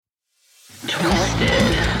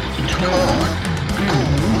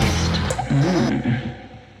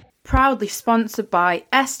Proudly sponsored by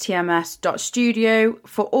stms.studio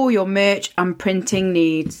for all your merch and printing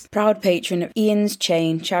needs. Proud patron of Ian's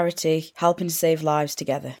Chain charity, helping to save lives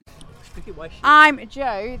together. I'm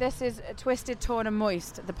Joe. This is Twisted, Torn and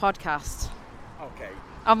Moist, the podcast. Okay.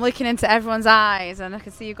 I'm looking into everyone's eyes and I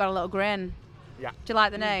can see you've got a little grin. Yeah. Do you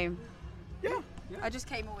like the name? Yeah. I just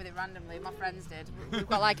came up with it randomly. My friends did. We've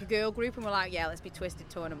got like a girl group and we're like, yeah, let's be Twisted,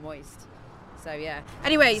 Torn and Moist. So yeah.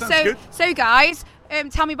 Anyway, so guys,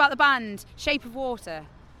 tell me about the band Shape of Water.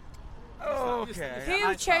 Okay.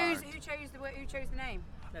 Who chose the name?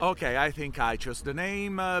 Okay, I think I chose the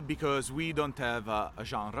name because we don't have a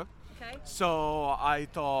genre. Okay. So I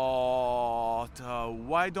thought,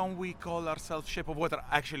 why don't we call ourselves Shape of Water?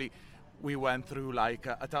 Actually, we went through like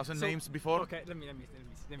 1,000 names before. Okay, let me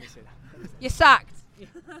say that. You're sacked.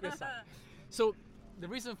 You're sacked. So the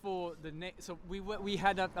reason for the name, so we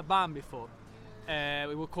had a band before.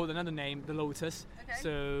 We were called another name, The Lotus. Okay.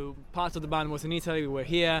 So part of the band was in Italy, we were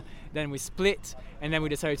here, then we split, and then we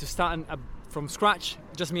decided to start from scratch,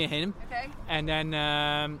 just me and him. Okay. And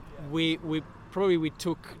then we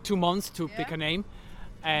took 2 months to pick a name,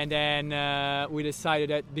 and then we decided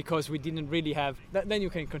that because we didn't really have, then you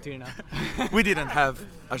can continue now. We didn't have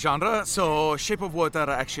a genre, so Shape of Water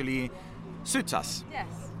actually suits us. Yes.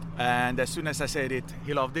 And as soon as I said it,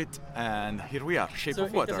 he loved it, and here we are, Shape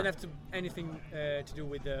of Water. So it doesn't have anything to do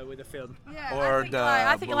with the film. Yeah, Or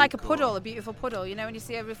I think like a book puddle, a beautiful puddle. You know, when you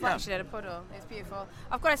see a reflection in a puddle, it's beautiful.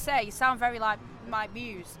 I've got to say, you sound very like my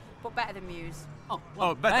Muse, but better than Muse.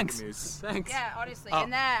 Oh, better thanks. than Muse. Thanks. Yeah, honestly. Oh. In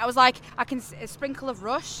there, I was like, I can a sprinkle of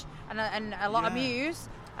Rush and a lot of Yeah. Muse,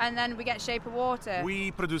 and then we get Shape of Water.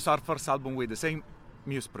 We produced our first album with the same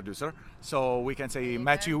Muse producer, so we can say, you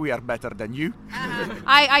Matthew, go. we are better than you.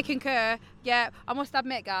 I concur. Yeah, I must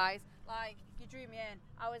admit, guys, like, you drew me in.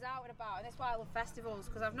 I was out and about, and that's why I love festivals,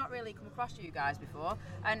 because I've not really come across you guys before,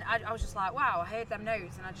 and I was just like, wow, I heard them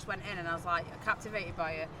notes, and I just went in, and I was like captivated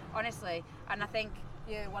by it, honestly, and I think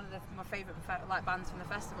you're one of my favourite bands from the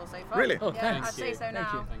festival so far. Really? Oh, yeah, thanks. I'd say so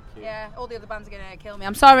now. Thank you. Yeah, all the other bands are going to kill me.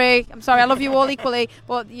 I'm sorry, I love you all equally,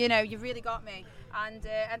 but you know, you've really got me. And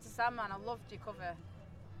Enter Sandman, I loved your cover.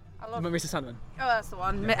 Mr. Sandman. Oh, that's the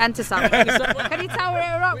one. Enter Sandman. Can you tell we're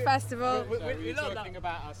at a rock festival? We were talking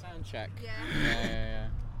about our sound check. Yeah.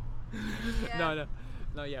 Yeah.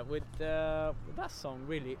 No. Yeah. With that song,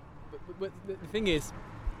 really. But the thing is,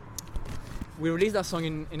 we released that song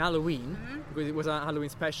in Halloween because it was a Halloween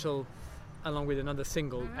special, along with another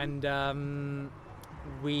single, and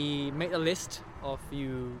we made a list of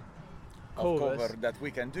few Of covers. cover that we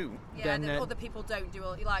can do. Yeah, Then, that other people don't do,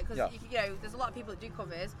 like, because Yeah. you know, there's a lot of people that do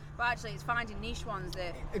covers, but actually, it's finding niche ones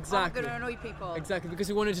that aren't Exactly. going to annoy people. Exactly, because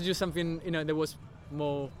we wanted to do something, that was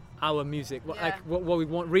more our music, Yeah. like what we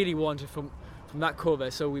really wanted from that cover.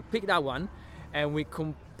 So we picked that one, and we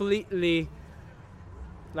completely,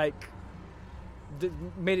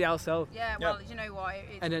 made it ourselves. Yeah, well, you know what?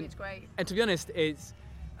 It's great. And to be honest, it's,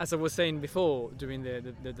 as I was saying before during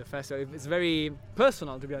the festival, it's very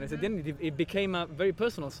personal, to be honest. At the end, it became a very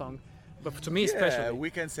personal song, but to me especially. Yeah, we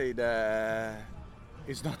can say that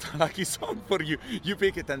it's not a lucky song for you. You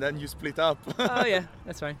pick it and then you split up. Oh yeah,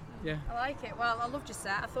 that's right. Yeah. I like it. Well, I loved your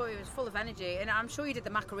set. I thought it was full of energy, and I'm sure you did the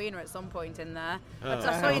Macarena at some point in there. I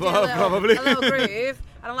saw you did probably. a little groove,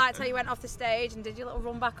 and I liked how you went off the stage and did your little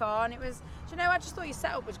run back on. It was, do you know, I just thought your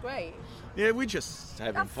setup was great. Yeah, we just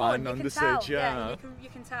having Have fun You on can the tell. stage. Yeah. You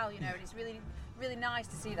can tell, and it's really, really nice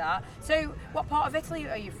to see that. So, what part of Italy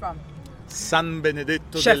are you from? San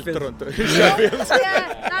Benedetto Sheffield. del Tronto.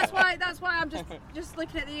 Yeah, that's why I'm just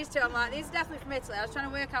looking at these two. I'm like, these are definitely from Italy. I was trying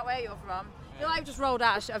to work out where you're from. You're like just rolled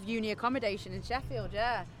out of uni accommodation in Sheffield,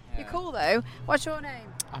 yeah. You're cool though. What's your name?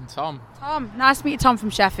 I'm Tom. Tom. Nice to meet you, Tom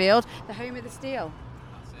from Sheffield, the home of the steel.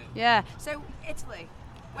 That's it. Yeah. So Italy,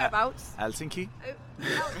 whereabouts? Helsinki?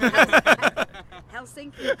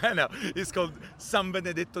 Helsinki. No, it's called San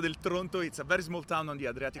Benedetto del Tronto. It's a very small town on the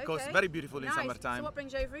Adriatic coast, Okay. very beautiful in Nice. summertime. So what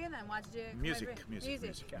brings you over here then? Why did you come Music, over here?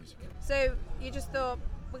 music. So you just thought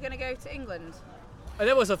we're going to go to England? And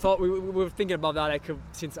that was a thought we were thinking about that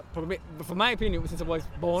since probably, from my opinion, since I was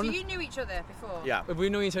born. So you knew each other before? Yeah. We've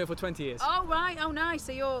known each other for 20 years. Oh right, oh nice.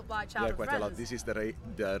 So you're like Yeah, childhood quite friends. a lot. This is the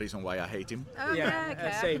reason why I hate him. Oh Yeah, yeah, okay,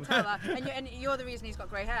 I same. can tell that. And you're the reason he's got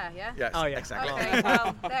grey hair, yeah? Yes, Oh, yeah. exactly. Okay,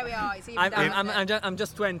 well there we are. It's even down. I'm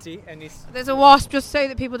just 20, and it's. There's a wasp, just so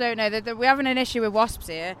that people don't know, that we're having an issue with wasps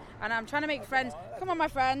here, and I'm trying to make friends. Come on, my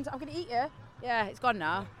friend, I'm going to eat you. Yeah, it's gone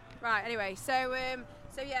now. Right, anyway, so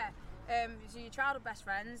yeah, so your childhood best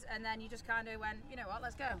friends, and then you just kind of went, you know what,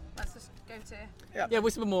 let's go. Let's just go to. Yeah, it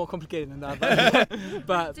was a bit more complicated than that,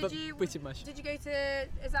 but pretty much. Did you go to?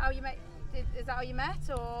 Is that how you met? Is that how you met,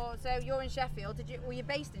 or so you're in Sheffield? Were you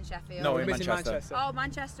based in Sheffield? No, We're in based Manchester. Oh,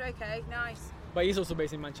 Manchester. Okay, nice. But he's also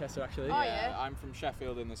based in Manchester, actually. Oh yeah. I'm from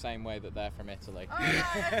Sheffield in the same way that they're from Italy. Oh, right,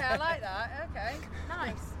 okay, I like that. Okay,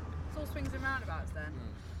 nice. It's all swings and roundabouts then.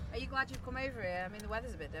 Are you glad you've come over here? I mean, the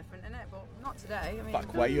weather's a bit different, isn't it? But not today. I mean,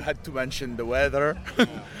 Fuck, why you had to mention the weather?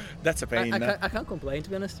 That's a pain. I can't complain, to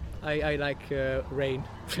be honest. I like rain.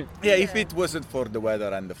 Yeah, if it wasn't for the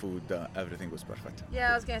weather and the food, everything was perfect.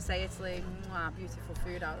 Yeah, I was going to say Italy. Mwah, beautiful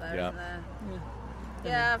food out there, Yeah. isn't there?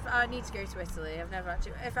 Yeah, I need to go to Italy. I've never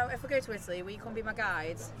actually. If I go to Italy, will you come be my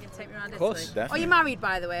guide? You can take me around course, Italy. definitely. Are you married,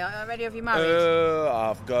 by the way? Are any of you married?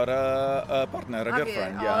 I've got a partner, a Have you?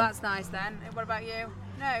 girlfriend, Oh, yeah. that's nice then. What about you?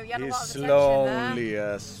 No, you had a lot of He's attention lonely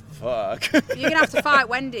as fuck. there. You're gonna have to fight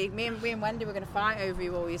Wendy. Me and Wendy were gonna fight over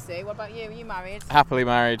you all. You see. What about you? Are you married? Happily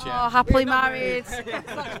married, Oh, happily married.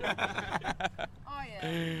 Oh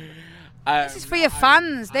yeah. This is for your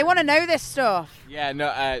fans. They want to know this stuff. Yeah,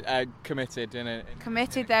 no, committed in a.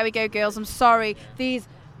 Committed. There we go, girls. I'm sorry. These.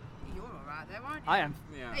 You're all right there, aren't you? I am.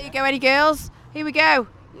 There you go, any girls? Here we go.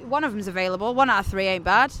 One of them's available. 1 out of 3 ain't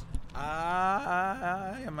bad.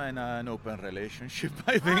 I am in an open relationship,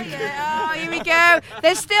 I Oh, think. yeah. Oh, here we go.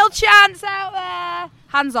 There's still chance out there.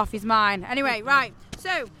 Hands off is mine. Anyway, right.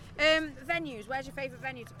 So, venues. Where's your favourite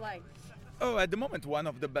venue to play? Oh, at the moment, one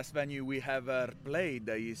of the best venue we have played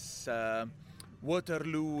is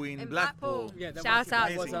Waterloo in Blackpool. Yeah, that Shout was, out.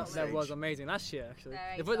 that was, Amazing that was stage. amazing last year, actually.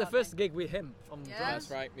 There The, you the go, first mate. gig with him on Yeah. drums.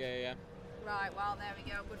 That's right. Yeah. Right, well, there we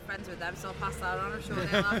go. I'm good friends with them, so I'll pass that on. I'm sure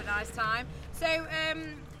they'll have a nice time. So,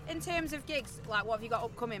 in terms of gigs, like, what have you got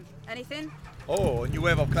upcoming? Anything? Oh, new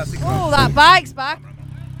wave of classic Oh, rock. that bike's back.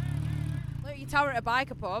 Look, you tower at a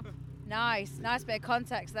biker pub. Nice bit of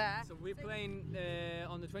context there. So we're playing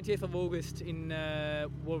on the 28th of August in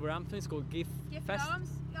Wolverhampton. It's called GIF Gift Fest. Arms?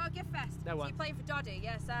 Oh, Gift Fest. That So one. you're playing for Doddy?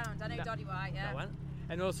 Yeah, sound. I know That- Doddy White, yeah. That one.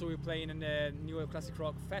 And also we're playing in the New Wave Classic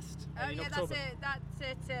Rock Fest Oh, in yeah, October.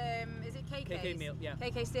 that's it. Is it KK's? KK Mill, yeah.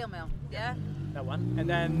 KK Steel Mill, yeah? That one. And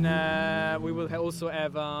then we will also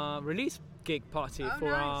have a release gig party Oh, for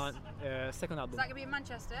nice. our second album. Is that going to be in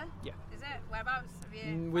Manchester? Yeah. Is it? Whereabouts? Have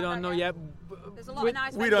you We don't found know out yet. There's a lot of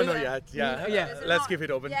nice We don't know venues there. yet, yeah. Yeah. There's a Let's lot- keep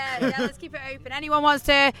it open. Yeah, let's keep it open. Anyone wants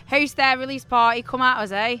to host their release party, come at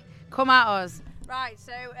us, eh? Come at us. Right,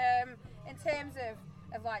 so in terms of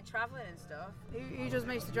like travelling and stuff, who does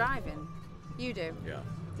most of the driving? You do? Yeah.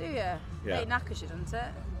 Do you? Yeah. It knackers you, doesn't it?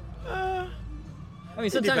 I mean,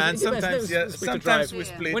 It sometimes depends. Sometimes, yeah. we could Sometimes drive. we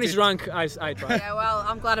Yeah. split When he's it. drunk, I drive. Yeah, well,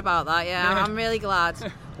 I'm glad about that, yeah. I'm really glad.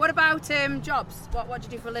 What about jobs? What do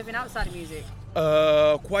you do for a living outside of music?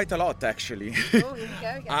 Quite a lot, actually. Oh, here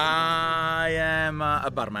we go. I am a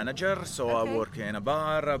bar manager, so I Okay. work in a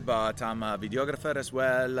bar, but I'm a videographer as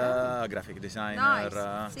well, a graphic designer.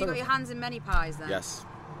 Nice. So you got your hands in many pies then? Yes.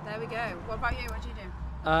 There we go. What about you? What do you do?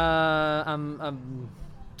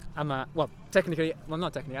 I'm a technically,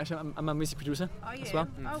 not technically. Actually, I'm a music producer Oh, you? as well.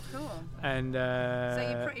 Oh, cool. And So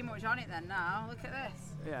you're pretty much on it then now. Look at this.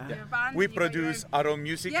 yeah. You're a band, We you've got your produce own- our own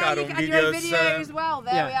music, Yeah, our you own and your own videos. video as well.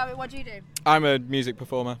 There yeah. we have it. What do you do? I'm a music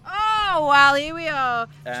performer. Oh, well, here we are.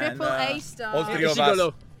 And, Triple A star. all three of us.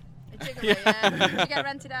 Gigolo. A gigolo, yeah. Did you get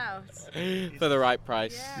rented out? For the right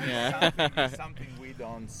price. Yeah. Something we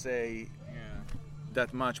don't say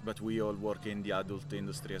that much, but we all work in the adult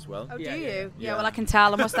industry as well. Oh, Yeah, do yeah. you? Yeah, Yeah. well, I can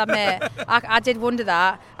tell. I must admit. I did wonder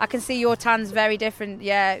that. I can see your tan's very different.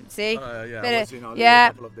 Yeah, see? Yeah, Bit I of- was in Hollywood yeah.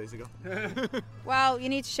 a couple of days ago. Well, you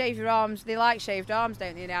need to shave your arms. They like shaved arms,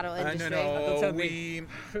 don't they, in the adult industry? Don't No,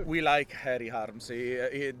 tell we like hairy arms.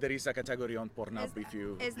 There is a category on Pornhub if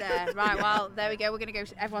you. Is there? Right, well, there we go. We're going to go.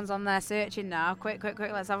 Everyone's on there searching now. Quick,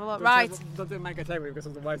 let's have a look. Right. Don't do my category because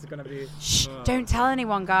otherwise it's gonna be. Shh, don't tell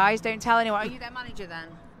anyone, guys. Don't tell anyone. Are you their manager then?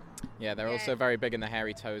 Yeah, they're Yeah. also very big in the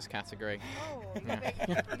hairy toes category. Oh,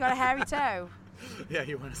 you got a hairy toe? Yeah,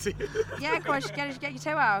 you want to see? Yeah, of course. Get your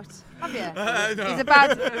toe out. Have you? No.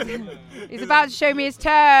 He's about to show me his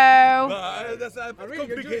toe. That's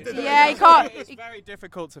complicated. Yeah, he can't. It's very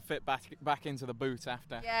difficult to fit back into the boot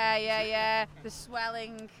after. Yeah. The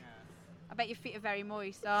swelling. I bet your feet are very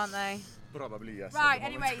moist, aren't they? Probably yes. Right. at the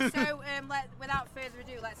Anyway, moment. so without further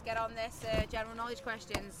ado, let's get on this general knowledge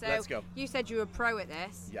question. So Let's go. you said you were a pro at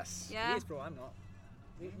this. Yes. Yeah. pro. I'm not.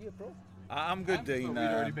 You a pro? I'm good in.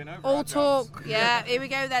 All talk. Yeah. Here we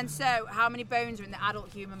go then. So, how many bones are in the adult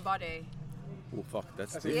human body? Oh fuck,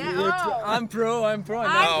 that's Yeah. difficult. Oh. I'm pro. I'm Oh pro. wait.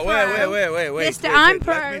 Mr. Wait, I'm let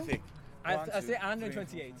pro. me think. I 1, 2, say 3,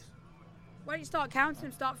 128. Why don't you start counting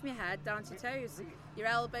them? Start from your head down to your toes. Your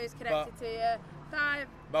elbows connected to your thigh.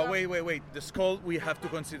 But wait. The skull, we have to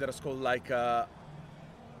consider a skull like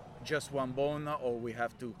just one bone, or we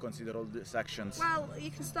have to consider all the sections? Well,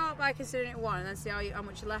 you can start by considering it one and then see how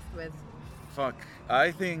much you're left with. Fuck.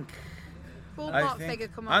 I think Ballpark figure,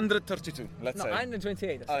 come on. 132, let's No, say.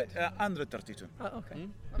 128. 132. Oh, okay.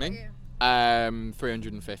 What about Me? you?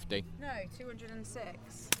 350. No,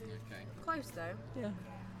 206. Okay. Close though. Yeah.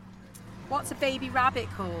 What's a baby rabbit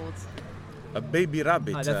called? A baby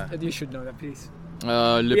rabbit. You should know that, please.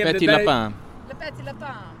 Le We have petit the lapin. Le petit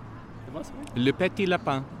lapin. Le petit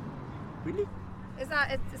lapin. Really? Is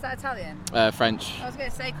that Italian? French. I was going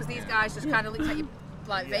to say because these guys just kind of looked at you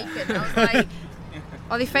like vacant. I was like,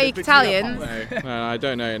 are they fake Italians? No, I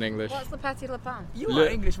don't know in English. What's le petit lapin? You are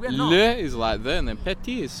English, we are not. Le is like the, and then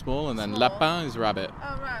petit is small, and then Small. lapin is rabbit.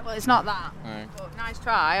 Oh right, well it's not that. No. But nice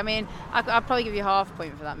try. I mean, I'd probably give you half a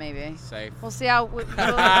point for that maybe. Safe. We'll see how.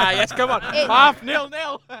 Yes, come on. It- Half, nil.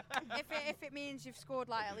 if it means you've scored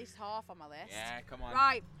like at least half on my list. Yeah, come on.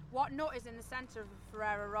 Right. What nut is in the centre of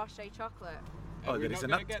Ferrero Rocher chocolate? Oh, there is a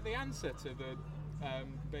nut. get the answer to the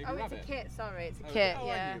baby Oh, it's a kit. Sorry, it's a kit.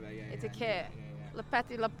 Yeah, it's a kit. Le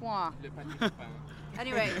petit lapin.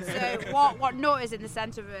 Anyway, so what nut is in the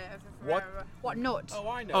centre of a What? Ferrero? What nut? Oh,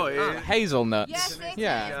 I know. Oh, yeah. Hazelnuts. Yes, it is.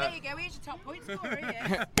 Yeah. There you go. Here's your top point scorer.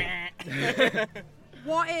 Here.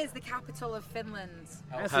 What is the capital of Finland?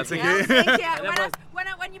 Helsinki. Helsinki.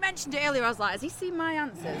 When you mentioned it earlier, I was like, has he seen my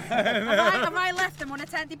answers? have I left them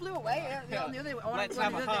unattended? They blew away. On the other, Let's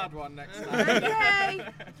have a hard one next time. Okay.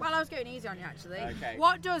 Well, I was going easy on you actually. Okay.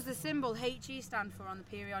 What does the symbol HE stand for on the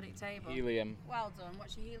periodic table? Helium. Well done.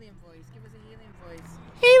 What's your helium voice? Give us a helium voice.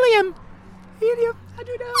 Helium. I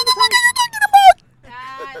do know.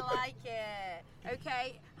 I like it.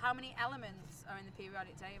 Okay. How many elements are in the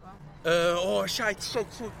periodic table? Oh, shite.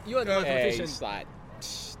 You are the mathematician. It's like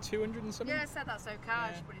 200 and something. Yeah, I said that so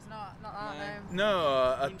cash, but it's not that.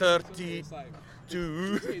 No, 32. It's like,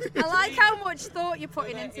 I like how much thought you're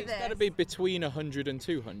putting into it's this. got to be between 100 and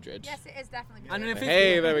 200. Yes, it is definitely. 150.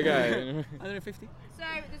 Hey, there we go. 150. So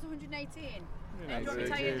there's 118. And do you want me to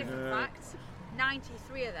tell you a different fact?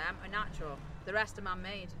 93 of them are natural. The rest are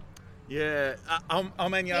man-made. Yeah. How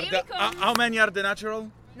many are Here the it comes. how many are the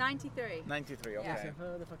natural? 93. 93. Okay. Yeah.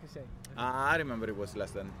 What the fuck is saying? I remember it was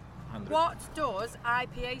less than 100. What does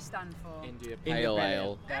IPA stand for? India India Pale Pale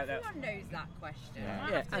Ale. Everyone knows that question. Yeah. I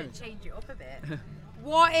Yeah, have and- to change it up a bit.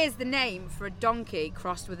 What is the name for a donkey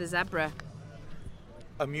crossed with a zebra?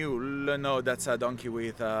 A mule? No, that's a donkey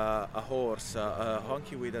with a horse. A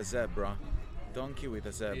donkey with a zebra. Donkey with a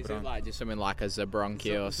Is zebra. it like just something like a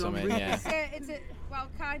zabronki or something? Yeah. It's a well,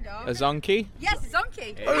 kind of. A zonky? Yes, a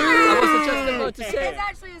zonkey. I was just about to say. It's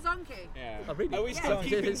actually a zonkey. Yeah. Oh, really? Are we Yeah. still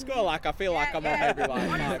keeping score? Like, I feel like I'm on maybe like 5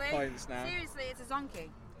 Honestly, points now. Seriously, it's a zonkey.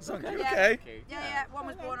 Donkey, Yeah. okay. Yeah. One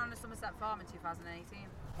was born on a Somerset farm in 2018.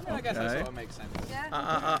 I guess that Okay. sort of makes sense.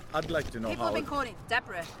 Yeah. I'd like to know People how. have been calling it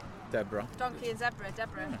Deborah. Deborah. Donkey and zebra,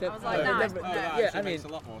 Deborah. I Deb- was like, oh, nice, Deborah- but no. yeah, Actually I mean- makes a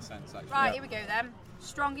lot more sense actually. Right, here we go then.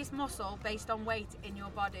 Strongest muscle based on weight in your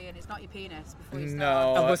body, and it's not your penis before you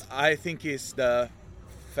start. No, was- I think it's the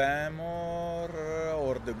femur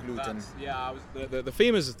or the gluten. That's, yeah, I was, the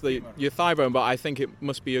femur's your thigh bone, but I think it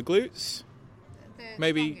must be your glutes. The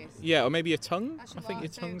Maybe, strongest. yeah, or maybe your tongue. That's I think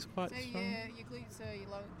your so- tongue's quite so strong. your glutes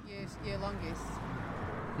are your longest.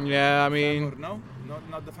 Yeah, I Femur, mean, no,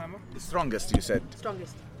 not the femur. The strongest, you said.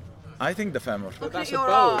 Strongest. I think the femur. Looking that's at a your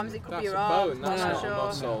bone. arms, it could That's be your a arms. bone. I'm That's not not a sure.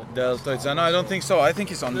 muscle. Deltoids. No, I don't think so. I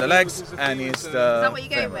think it's on the legs and it's the. Is that what you're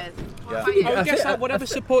going femur. with? What Yeah. about you? I would I guess think- like whatever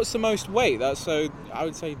supports the most weight. That's so. I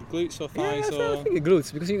would say the glutes or Yeah, thighs I or. think the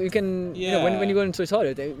glutes because you can, you know, when Yeah. you go into the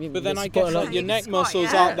toilet, But then I support guess a lot. like your You neck can squat,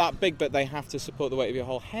 muscles yeah. aren't that big, but they have to support the weight of your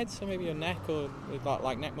whole head. So maybe your neck or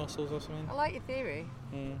like neck muscles or something. I like your theory.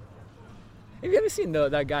 Have you ever seen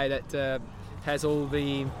that guy that has all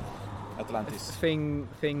the Atlantis.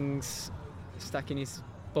 things stuck in his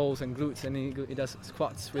balls and glutes, and he does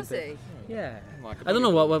squats with Does it? he? Yeah. Like a I don't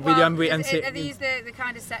know what video I'm Well, and are these the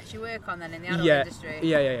kind of sets you work on then in the adult Yeah. industry?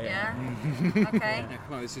 Yeah. Yeah? Okay. Yeah,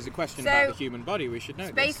 come on, this is a question So- about the human body. We should know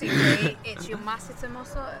So this. basically, it's your masseter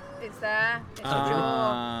muscle. It's there. It's your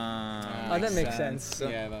jaw. Oh, that makes sense.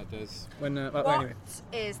 Yeah, that does. When What anyway,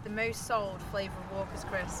 is the most sold flavour of Walker's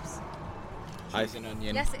crisps? Cheese and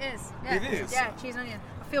onion. Yes, it is. Yeah. It is? Yeah, cheese and onion.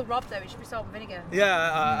 I feel robbed though. It should be salt and vinegar.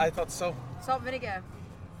 Yeah, I thought so. Salt and vinegar.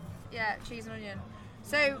 Yeah, cheese and onion.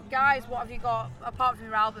 So, guys, what have you got apart from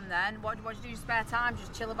your album then? What do you do in your spare time?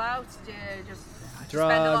 Just chill about? Do you just spend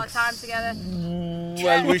a lot of time together?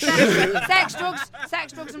 Well, we should. Sex,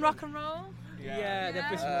 drugs, and rock and roll. yeah, Yeah. that's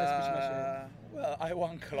pretty much it. Well, I I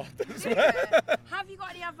wank a lot as Yeah. well. Have you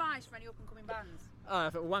got any advice for any up and coming bands? I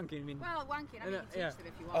thought wanking, I mean. Well, wanking, I mean, you can teach Yeah. them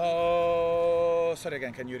if you want. Oh, sorry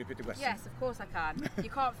again, can you repeat the question? Yes, of course I can. You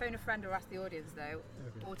can't phone a friend or ask the audience though,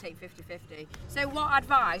 or take 50-50. So what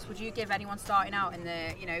advice would you give anyone starting out in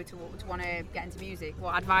the, to want to get into music?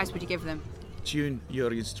 What advice would you give them? Tune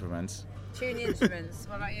your instruments. Tune the instruments.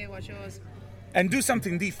 What about you? What's yours? And do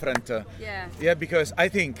something different. Yeah. Yeah, because I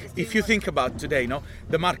think if you think about today,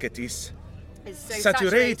 the market is It's so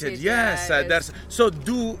saturated. Yes, yeah, it is.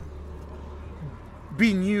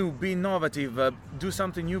 be new, be innovative, do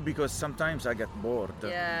something new, because sometimes I get bored.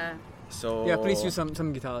 Yeah. So Yeah, please use some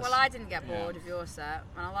guitars. Well, I didn't get bored of your set,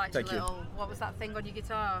 and I liked Thank your you. little. What was that thing on your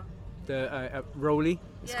guitar? The Rolly.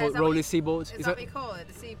 It's Yeah, called is that what Rolly you- Seaboard. Is that what you call it?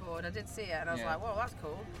 The Seaboard. I did see it, and I was like, "Whoa, that's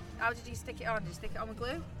cool." How did you stick it on? Did you stick it on with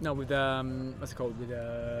glue? No, with what's it called? With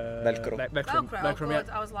Velcro. Velcro. Velcro. yeah. Good.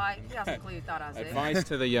 I was like, he hasn't glued that, has he? Advice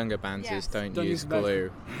to the younger bands Yes. is don't Don't use use Velcro.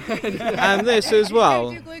 glue. And this as well.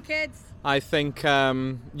 Don't do glue, kids. I think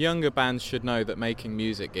younger bands should know that making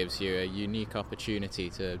music gives you a unique opportunity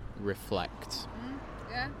to reflect.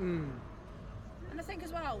 Yeah. And I think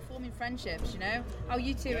as well, forming friendships, how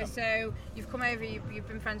you two are so, you've come over, you've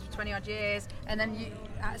been friends for 20 odd years, and then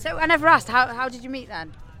so I never asked, how did you meet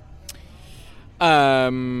then?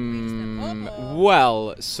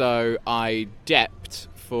 Well, so I depped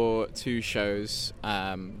for 2 shows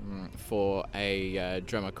for a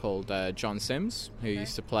drummer called John Sims, who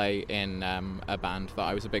used to play in a band that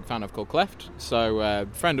I was a big fan of called Cleft. So a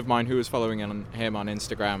friend of mine who was following him on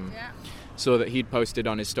Instagram saw that he'd posted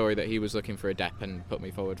on his story that he was looking for a dep and put me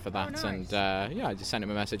forward for that. nice. And I just sent him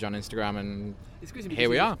a message on Instagram, and It's crazy here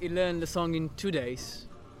we because are. He learned the song in 2 days.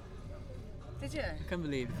 Did you? I can't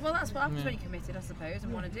believe. Well, that's what happens when you're committed, I suppose,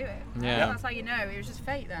 and want to do it. Yeah. That's how you know, it was just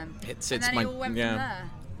fate then. It's and then my it all went yeah. from there.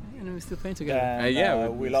 And we're still playing together. And, yeah,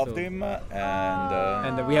 we we loved still- him,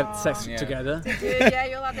 and And we had sex Yeah. together. Yeah,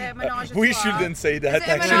 you'll have a menage a we trois. shouldn't say Is that it a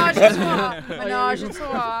menage actually. a trois? Menage a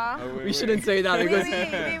trois. We shouldn't say that Oui, because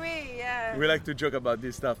oui, yeah. We like to joke about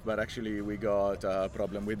this stuff, but actually we got a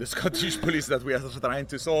problem with the Scottish police that we are trying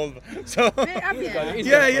to solve. So Have you?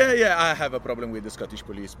 yeah, I have a problem with the Scottish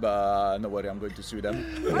police, but no worry, I'm going to sue them.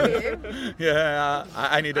 Are you? Yeah,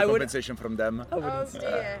 I need a I would- compensation from them. Oh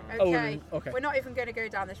dear. I Okay. wouldn't. Okay. We're not even going to go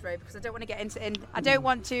down this road because I don't want to get into. I don't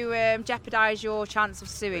want to jeopardise your chance of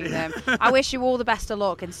suing them. I wish you all the best of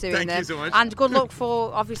luck in suing Thank them. you so much. And good luck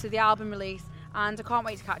for obviously the album release. And I can't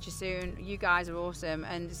wait to catch you soon. You guys are awesome,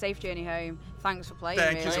 and safe journey home. Thanks for playing.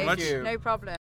 Thank you so really. much. Thank you. No problem.